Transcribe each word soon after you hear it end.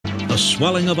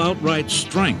swelling of outright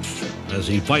strength as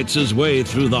he fights his way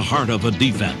through the heart of a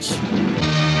defense.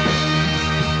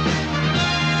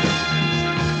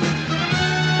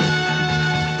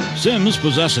 Simms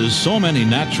possesses so many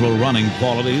natural running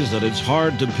qualities that it's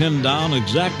hard to pin down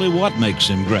exactly what makes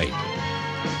him great.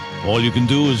 All you can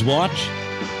do is watch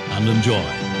and enjoy.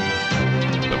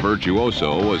 The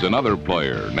virtuoso was another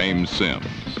player named Simms.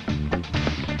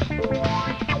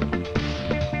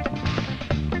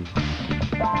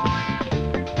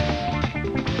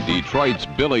 Detroit's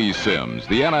Billy Simms,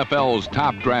 the NFL's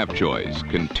top draft choice,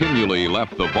 continually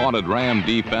left the vaunted Ram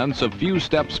defense a few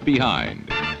steps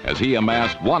behind as he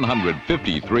amassed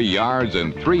 153 yards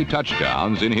and 3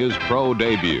 touchdowns in his pro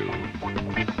debut.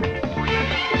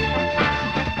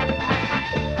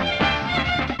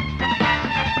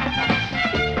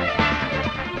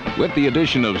 With the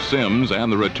addition of Simms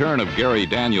and the return of Gary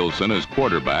Danielson as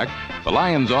quarterback, the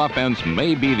Lions' offense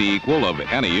may be the equal of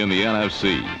any in the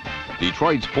NFC.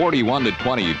 Detroit's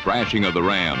 41-20 thrashing of the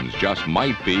Rams just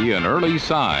might be an early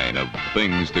sign of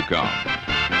things to come.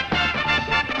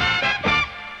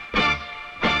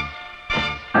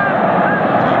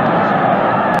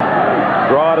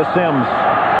 Draw to Simms.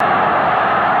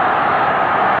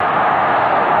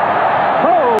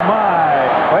 Oh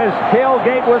my! His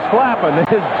tailgate was flapping.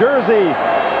 His jersey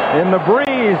in the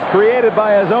breeze created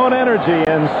by his own energy,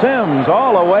 and Simms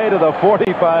all the way to the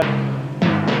 45.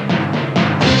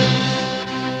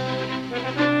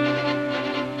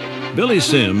 Billy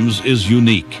Simms is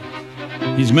unique.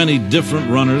 He's many different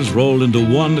runners rolled into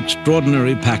one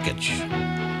extraordinary package.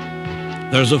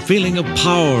 There's a feeling of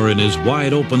power in his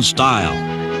wide-open style,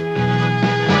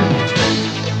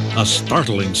 a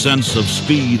startling sense of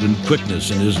speed and quickness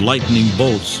in his lightning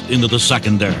bolts into the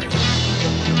secondary.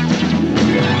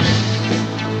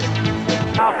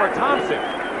 Now for Thompson.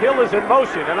 Hill is in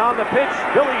motion, and on the pitch,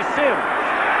 Billy Simms.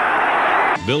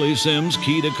 Billy Simms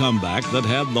keyed a comeback that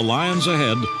had the Lions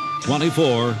ahead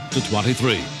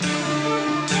 24-23.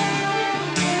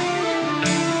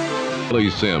 Billy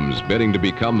Simms, bidding to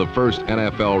become the first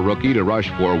NFL rookie to rush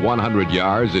for 100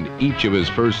 yards in each of his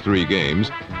first 3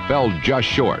 games, fell just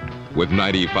short with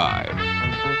 95.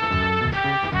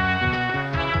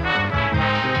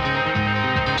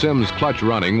 Simms' clutch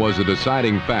running was a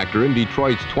deciding factor in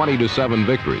Detroit's 20-7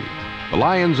 victory. The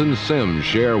Lions and Simms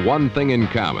share one thing in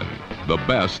common: the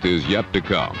best is yet to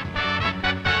come.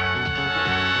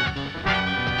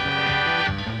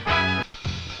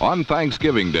 On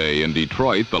Thanksgiving Day in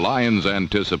Detroit, the Lions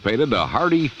anticipated a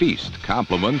hearty feast,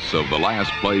 compliments of the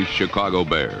last-place Chicago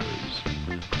Bears.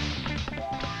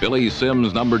 Billy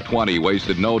Simms, number 20,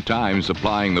 wasted no time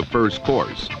supplying the first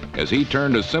course as he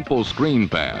turned a simple screen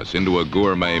pass into a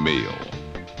gourmet meal.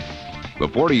 The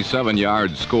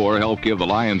 47-yard score helped give the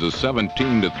Lions a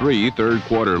 17-3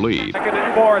 third-quarter lead. 2nd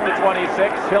and 4 at the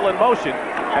 26, Hill in motion,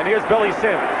 and here's Billy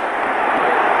Simms.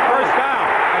 First down,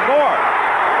 and more.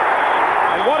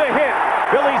 And what a hit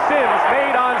Billy Simms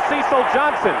made on Cecil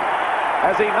Johnson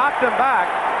as he knocked him back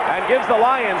and gives the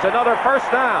Lions another first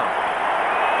down.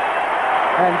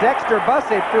 And Dexter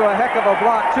Bussey threw a heck of a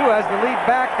block too as the lead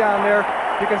back down there.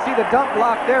 You can see the dump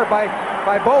block there by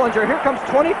Bollinger. Here comes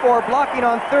 24 blocking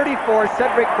on 34,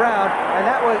 Cedric Brown, and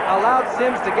that allowed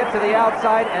Simms to get to the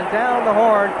outside and down the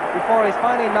horn before he's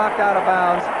finally knocked out of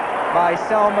bounds by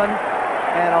Selman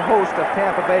and a host of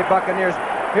Tampa Bay Buccaneers.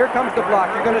 Here comes the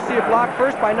block. You're going to see a block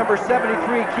first by number 73,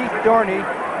 Keith Dorney.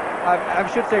 I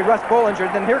should say Russ Bollinger.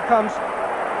 Then here comes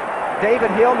David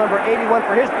Hill, number 81,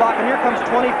 for his block. And here comes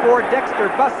 24, Dexter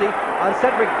Bussey on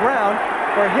Cedric Brown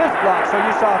for his block. So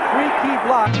you saw 3 key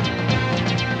blocks.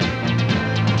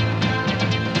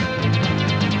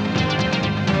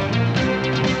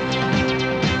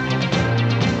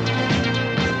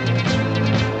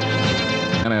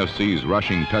 NFC's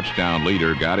rushing touchdown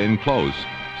leader got in close.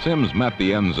 Simms met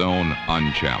the end zone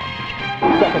unchallenged.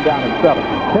 2nd down and 7.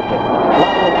 Tipple.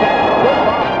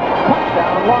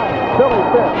 Touchdown Lions. Billy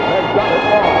Simms has done it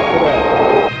all today.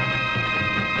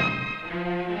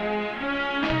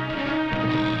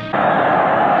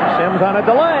 Simms on a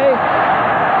delay.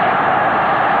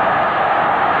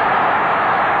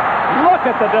 Look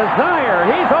at the desire.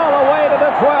 He's all the way to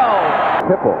the 12.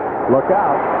 Tipple, look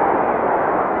out.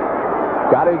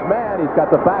 Got his man. He's got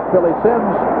the back, Billy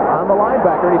Simms, on the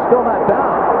linebacker, and he's still not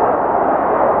down.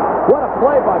 What a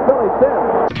play by Billy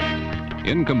Simms.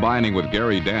 In combining with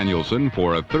Gary Danielson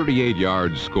for a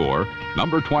 38-yard score,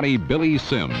 number 20 Billy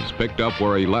Simms picked up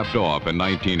where he left off in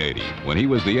 1980 when he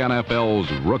was the NFL's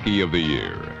Rookie of the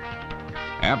Year.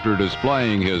 After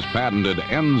displaying his patented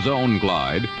end zone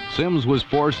glide, Simms was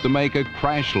forced to make a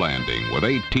crash landing with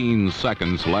 18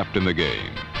 seconds left in the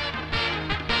game.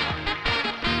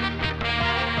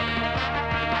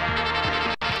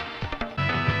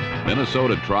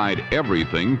 Minnesota tried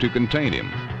everything to contain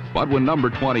him, but when number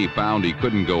 20 found he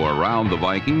couldn't go around the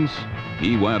Vikings,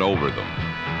 he went over them.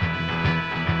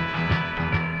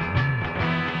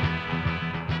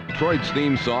 Detroit's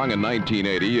theme song in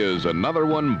 1980 is Another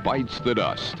One Bites the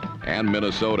Dust, and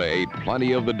Minnesota ate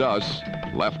plenty of the dust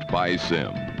left by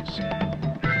Simms.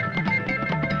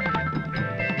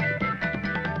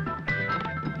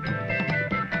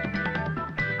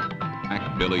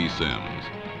 Billy Simms.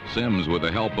 Simms, with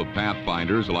the help of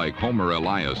pathfinders like Homer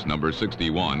Elias, number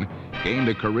 61, gained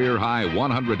a career-high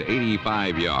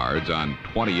 185 yards on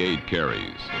 28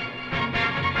 carries.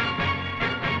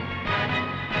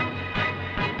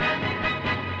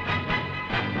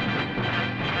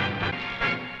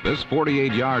 This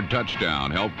 48-yard touchdown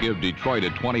helped give Detroit a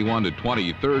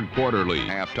 21-20 third-quarter lead.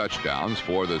 Half touchdowns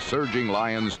for the surging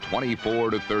Lions'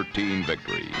 24-13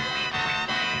 victory.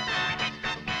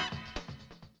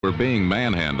 For being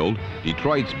manhandled,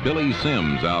 Detroit's Billy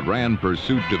Simms outran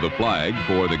pursuit to the flag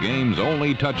for the game's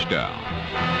only touchdown.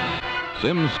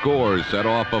 Simms' scores set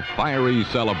off a fiery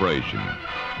celebration.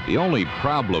 The only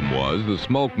problem was the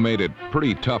smoke made it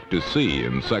pretty tough to see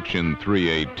in Section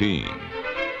 318.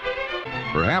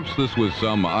 Perhaps this was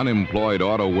some unemployed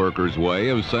auto worker's way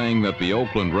of saying that the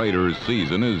Oakland Raiders'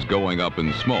 season is going up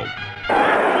in smoke.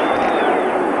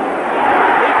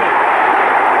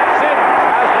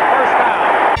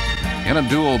 In a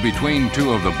duel between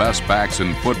two of the best backs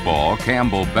in football,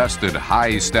 Campbell bested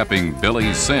high-stepping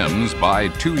Billy Simms by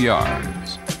 2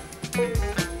 yards.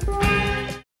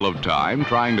 Of time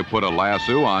trying to put a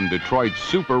lasso on Detroit's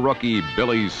super rookie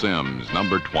Billy Simms,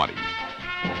 number 20.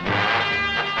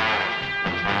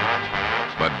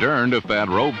 But darned if that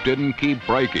rope didn't keep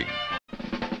breaking.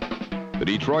 The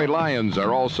Detroit Lions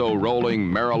are also rolling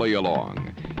merrily along.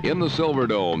 In the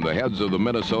Silverdome, the heads of the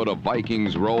Minnesota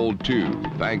Vikings rolled too,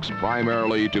 thanks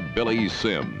primarily to Billy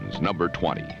Simms, number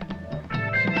 20.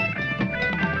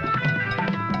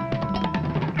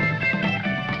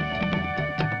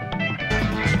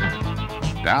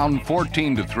 Down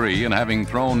 14-3 and having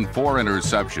thrown 4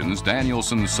 interceptions,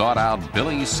 Danielson sought out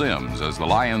Billy Simms as the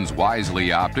Lions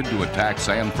wisely opted to attack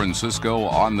San Francisco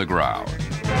on the ground.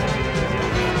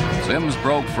 Simms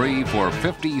broke free for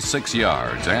 56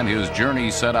 yards, and his journey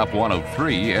set up one of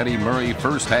 3 Eddie Murray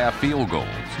first-half field goals.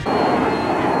 Simms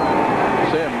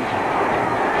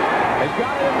has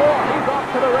got it in more. He's off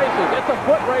to the races. It's a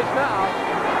foot race now.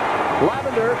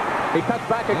 Lavender, he cuts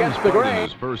back against the grain. In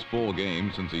his first full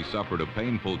game since he suffered a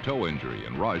painful toe injury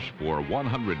and rushed for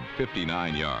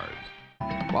 159 yards.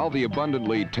 While the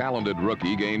abundantly talented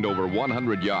rookie gained over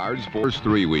 100 yards for his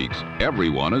 3 weeks,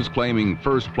 everyone is claiming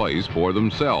first place for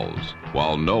themselves,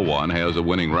 while no one has a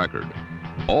winning record.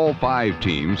 All 5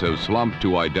 teams have slumped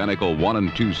to identical 1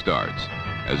 and 2 starts,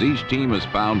 as each team has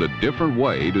found a different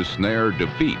way to snare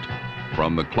defeat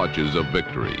from the clutches of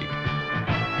victory.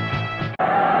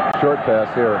 Short pass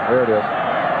here. There it is.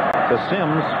 To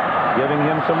Simms, giving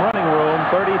him some running room.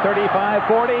 30, 35,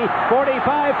 40,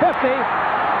 45, 50.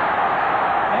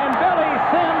 And Billy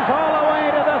Simms all the way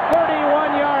to the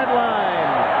 31-yard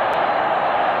line.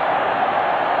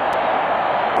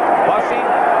 Bussey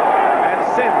and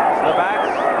Simms, the backs.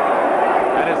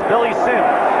 And it's Billy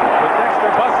Simms with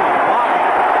Dexter Bussey blocking.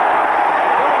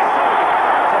 Billy Simms,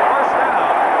 it's a first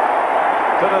down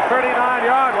to the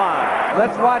 39-yard line.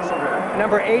 Let's watch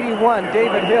number 81,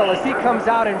 David Hill, as he comes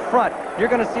out in front. You're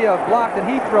going to see a block that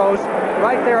he throws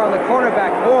right there on the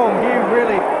cornerback. Boom, he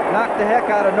really knocked the heck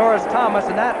out of Norris Thomas,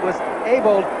 and that was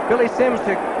able Billy Simms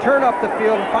to turn up the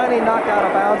field and finally knock out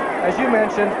of bounds. As you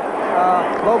mentioned,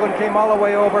 Logan came all the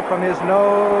way over from his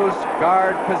nose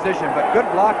guard position, but good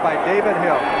block by David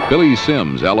Hill. Billy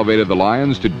Simms elevated the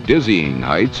Lions to dizzying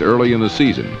heights early in the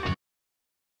season.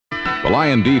 The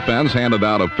Lion defense handed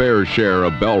out a fair share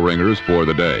of bell ringers for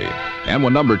the day. And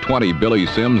when number 20 Billy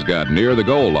Simms got near the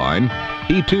goal line,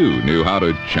 he too knew how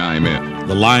to chime in.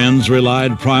 The Lions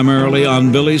relied primarily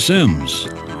on Billy Simms,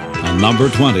 and number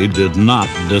 20 did not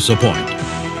disappoint.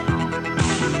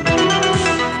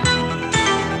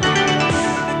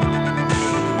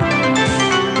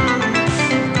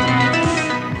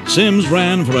 Simms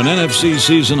ran for an NFC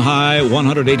season-high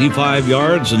 185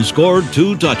 yards and scored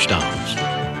 2 touchdowns.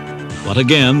 But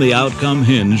again, the outcome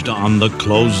hinged on the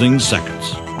closing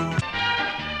seconds.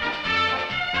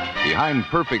 Behind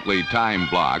perfectly timed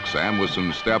blocks and with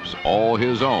some steps all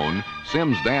his own,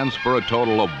 Simms danced for a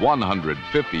total of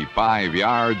 155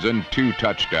 yards and 2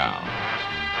 touchdowns.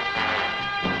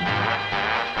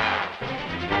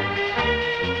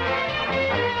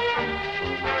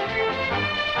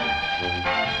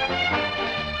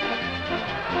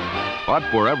 But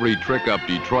for every trick up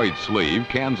Detroit's sleeve,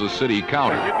 Kansas City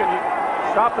countered. You can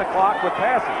stop the clock with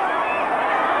passes.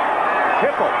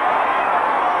 Hipple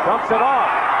dumps it off.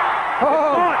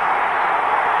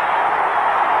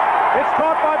 It's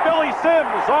caught by Billy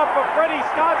Sims off of Freddie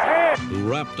Scott's hand. Who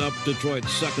wrapped up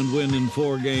Detroit's second win in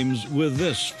 4 games with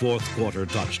this fourth-quarter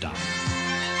touchdown.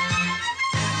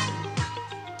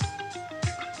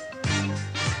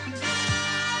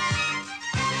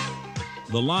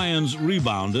 The Lions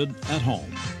rebounded at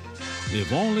home.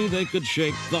 If only they could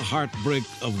shake the heartbreak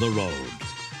of the road.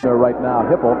 There right now,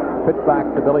 Hipple, pitch back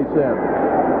to Billy Sims.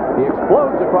 He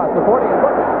explodes across the 40, and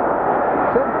look out.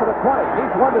 Sims for the 20.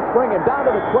 He's one to spring him down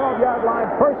to the 12-yard line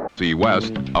first. NFC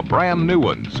West, a brand new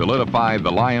one, solidified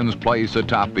the Lions' place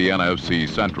atop the NFC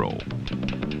Central.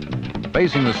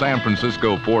 Facing the San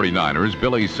Francisco 49ers,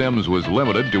 Billy Sims was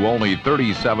limited to only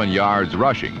 37 yards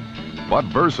rushing. But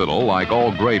versatile, like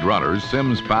all great runners,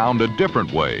 Sims found a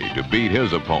different way to beat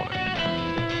his opponent.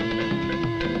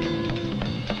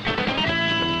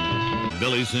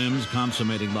 Billy Sims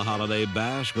consummating the holiday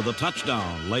bash with a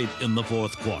touchdown late in the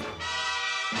fourth quarter.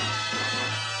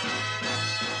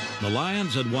 The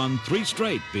Lions had won 3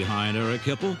 straight behind Eric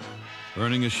Hipple,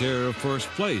 earning a share of first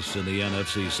place in the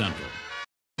NFC Central.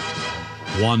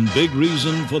 One big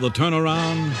reason for the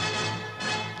turnaround,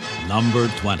 number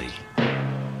 20.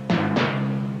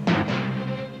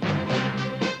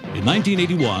 In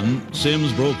 1981,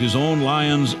 Sims broke his own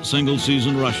Lions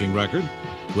single-season rushing record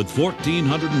with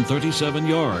 1,437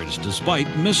 yards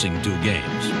despite missing 2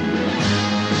 games.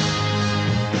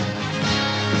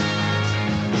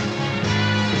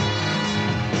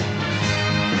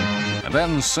 And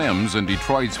then Sims and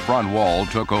Detroit's front wall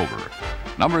took over.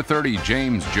 Number 30,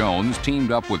 James Jones,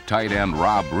 teamed up with tight end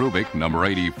Rob Rubick, number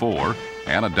 84,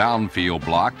 and a downfield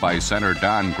block by center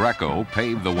Don Greco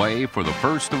paved the way for the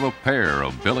first of a pair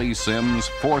of Billy Sims'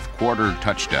 fourth-quarter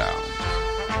touchdowns.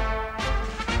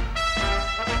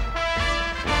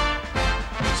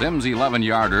 Sims'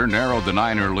 11-yarder narrowed the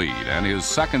Niner lead, and his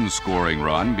second scoring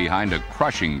run behind a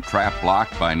crushing trap block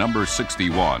by number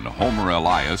 61, Homer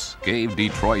Elias, gave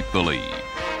Detroit the lead.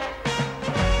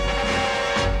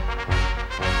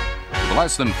 With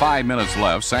less than 5 minutes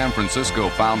left, San Francisco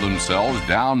found themselves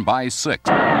down by 6.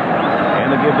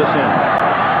 And the give to Sims.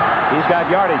 He's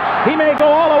got yardage. He may go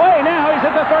all the way now. He's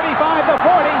at the 35, the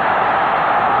 40.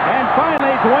 And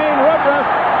finally, Dwayne Woodruff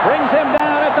brings him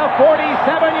down at the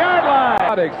 47-yard line.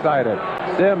 Excited.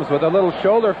 Sims with a little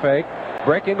shoulder fake,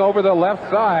 breaking over the left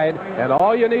side, and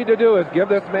all you need to do is give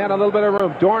this man a little bit of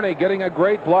room. Dorney getting a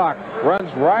great block, runs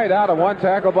right out of one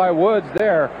tackle by Woods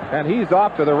there, and he's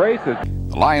off to the races.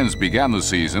 The Lions began the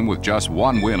season with just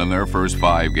 1 win in their first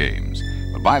 5 games.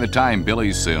 But by the time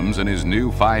Billy Sims and his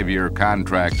new 5-year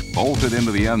contract bolted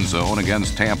into the end zone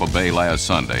against Tampa Bay last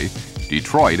Sunday,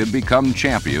 Detroit had become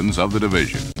champions of the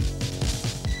division.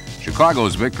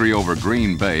 Chicago's victory over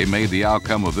Green Bay made the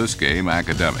outcome of this game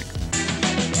academic.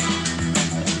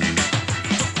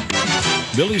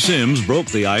 Billy Sims broke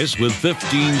the ice with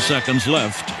 15 seconds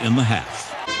left in the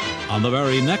half. On the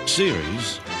very next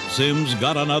series, Sims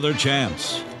got another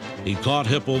chance. He caught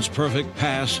Hipple's perfect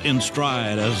pass in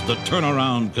stride as the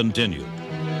turnaround continued.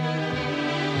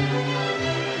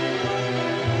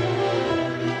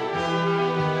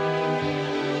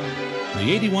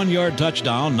 The 81-yard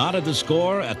touchdown knotted the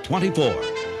score at 24.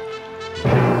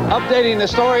 Updating the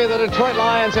story of the Detroit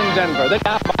Lions in Denver. They're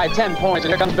down by 10 points,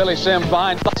 and here comes Billy Sims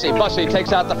behind Bussey. Bussey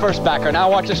takes out the first backer.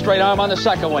 Now watch a straight arm on the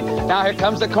second one. Now here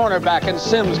comes the cornerback, and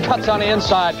Sims cuts on the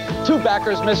inside. 2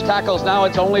 backers missed tackles. Now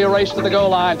it's only a race to the goal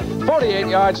line. 48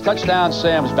 yards, touchdown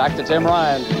Sims. Back to Tim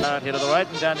Ryan. Here to the right,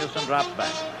 and Danielson drops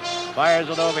back. Fires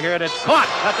it over here, and it's caught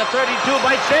at the 32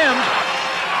 by Sims.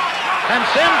 And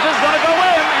Sims is going to go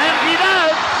in, and he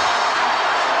does.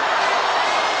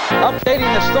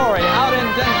 Updating the story out in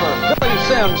Denver. Billy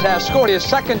Sims has scored his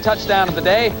second touchdown of the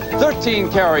day.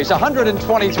 13 carries,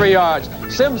 123 yards.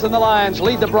 Sims and the Lions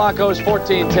lead the Broncos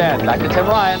 14-10. Back to Tim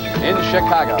Ryan in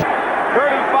Chicago. 35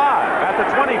 at the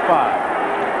 25.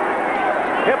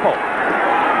 Hipple.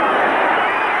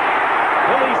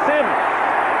 Billy Sims.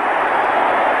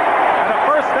 And a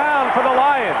first down for the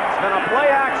Lions. And a play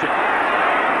action.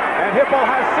 And Hipple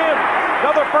has Sims.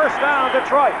 Another first down,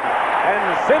 Detroit. And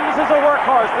Sims is a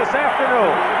workhorse this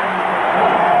afternoon.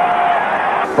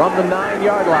 From the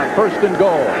 9-yard line, first and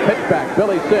goal. Pitch back,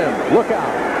 Billy Sims. Look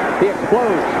out. He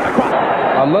explodes across.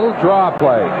 A little draw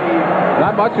play.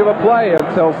 Not much of a play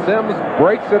until Sims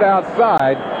breaks it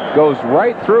outside. Goes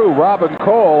right through Robin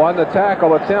Cole on the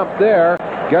tackle attempt there.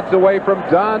 Gets away from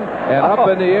Dunn and up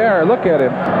in the air. Look at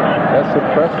him. That's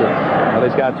impressive. A Well,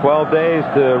 he's got 12 days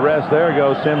to rest. There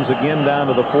goes Sims again down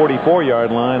to the 44-yard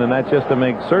line, and that's just to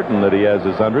make certain that he has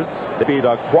his 100th. They beat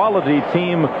a quality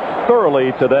team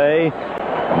thoroughly today.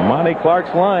 Monty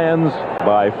Clark's Lions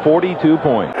by 42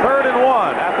 points. 3rd and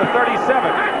 1 at the 37.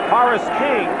 Horace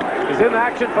King is in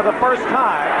action for the first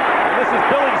time. And this is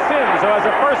Billy Sims, who has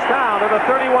a first down to the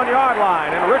 31-yard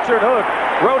line, and Richard Hood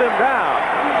wrote him down.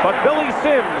 But Billy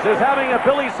Sims is having a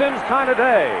Billy Sims kind of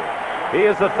day. He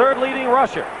is the 3rd leading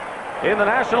rusher in the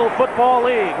National Football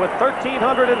League with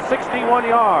 1,361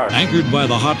 yards. Anchored by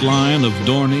the hot line of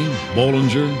Dorney,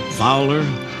 Bollinger, Fowler,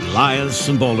 Elias,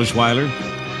 and Boldischweiler,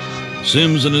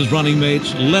 Sims and his running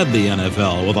mates led the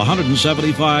NFL with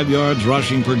 175 yards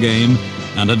rushing per game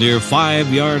and a near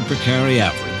 5-yard per carry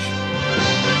average.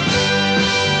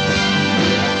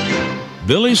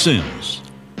 Billy Sims,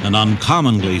 an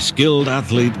uncommonly skilled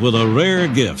athlete with a rare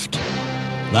gift,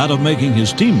 that of making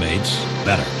his teammates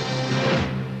better.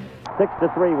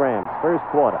 6-3 Rams, first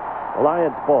quarter.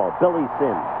 Lions ball, Billy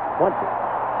Sims, 20.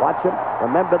 Watch him,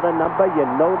 remember the number, you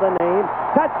know the name.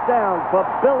 Touchdown for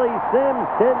Billy Sims,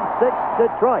 10-6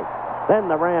 Detroit. Then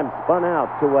the Rams spun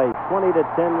out to a 20-10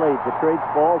 lead. Detroit's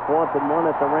ball, 4th and 1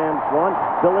 at the Rams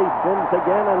 1. Billy Sims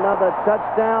again, another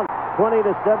touchdown,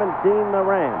 20-17 the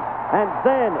Rams. And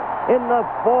then in the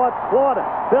 4th quarter,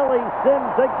 Billy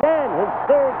Sims again, his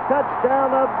 3rd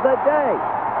touchdown of the day.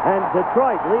 And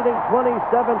Detroit, leading 27-20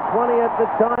 at the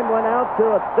time, went out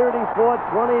to a 34-20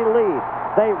 lead.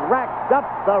 They racked up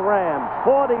the Rams,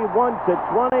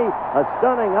 41-20, a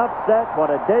stunning upset.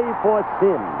 What a day for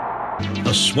Sims.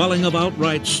 A swelling of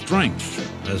outright strength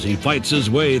as he fights his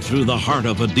way through the heart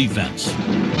of a defense.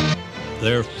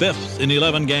 They're 5th in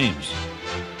 11 games.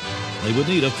 They would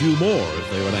need a few more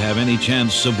if they were to have any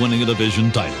chance of winning a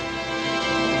division title.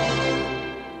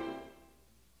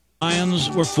 Lions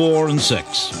were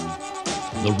 4-6.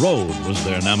 The road was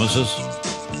their nemesis.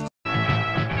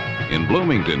 In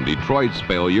Bloomington, Detroit's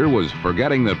failure was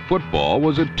forgetting that football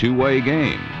was a two-way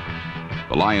game.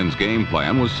 The Lions' game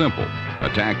plan was simple: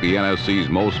 attack the NFC's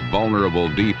most vulnerable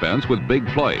defense with big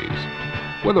plays.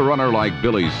 With a runner like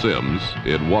Billy Sims,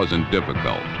 it wasn't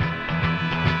difficult.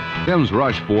 Sims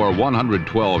rushed for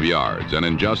 112 yards, and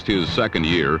in just his 2nd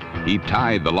year, he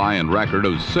tied the Lion record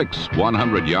of 6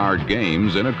 100-yard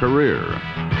games in a career.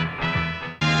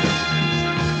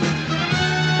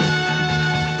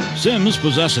 Sims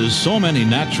possesses so many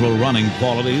natural running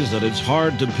qualities that it's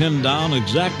hard to pin down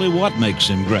exactly what makes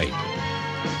him great.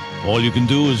 All you can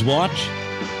do is watch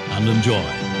and enjoy.